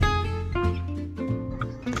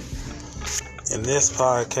In this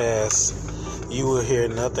podcast, you will hear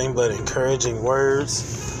nothing but encouraging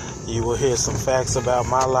words. You will hear some facts about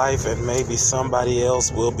my life, and maybe somebody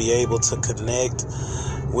else will be able to connect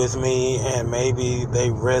with me, and maybe they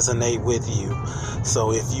resonate with you.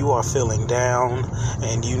 So if you are feeling down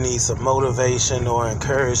and you need some motivation or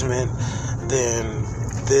encouragement, then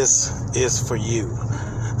this is for you.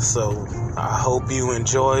 So I hope you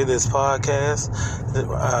enjoy this podcast.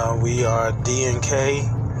 We are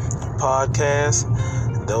DNK Podcast.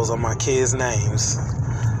 Those are my kids' names.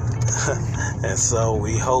 And so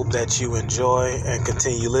we hope that you enjoy and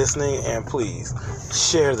continue listening. And please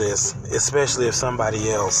share this, especially if somebody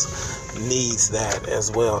else needs that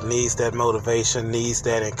as well, needs that motivation, needs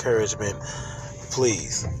that encouragement.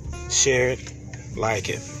 Please share it, like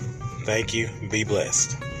it. Thank you. Be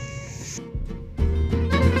blessed.